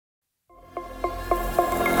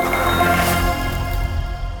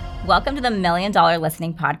Welcome to the $1 Million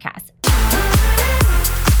Listening Podcast.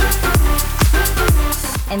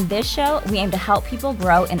 In this show, we aim to help people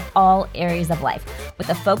grow in all areas of life with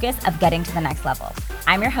the focus of getting to the next level.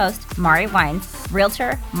 I'm your host, Mari Wines,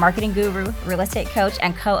 realtor, marketing guru, real estate coach,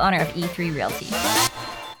 and co-owner of E3 Realty.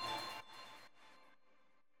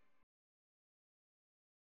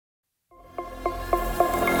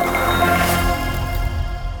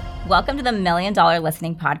 Welcome to the $1 Million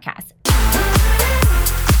Listening Podcast.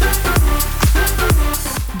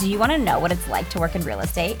 Do you want to know what it's like to work in real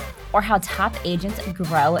estate or how top agents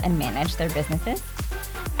grow and manage their businesses?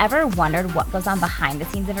 Ever wondered what goes on behind the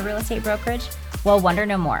scenes of a real estate brokerage? Well, wonder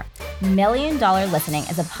no more. $1 Million Listening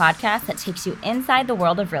is a podcast that takes you inside the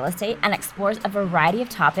world of real estate and explores a variety of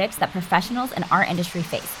topics that professionals in our industry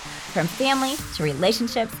face, from family to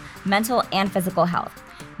relationships, mental and physical health.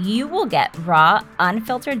 You will get raw,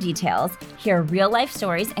 unfiltered details, hear real-life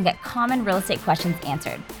stories, and get common real estate questions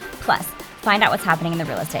answered. Plus, find out what's happening in the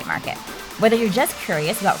real estate market. Whether you're just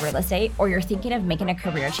curious about real estate or you're thinking of making a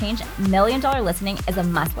career change, $1 Million Listening is a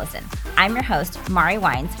must listen. I'm your host, Mari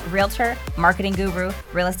Wines, realtor, marketing guru,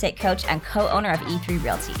 real estate coach, and co-owner of E3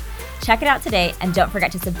 Realty. Check it out today and don't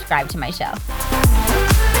forget to subscribe to my show.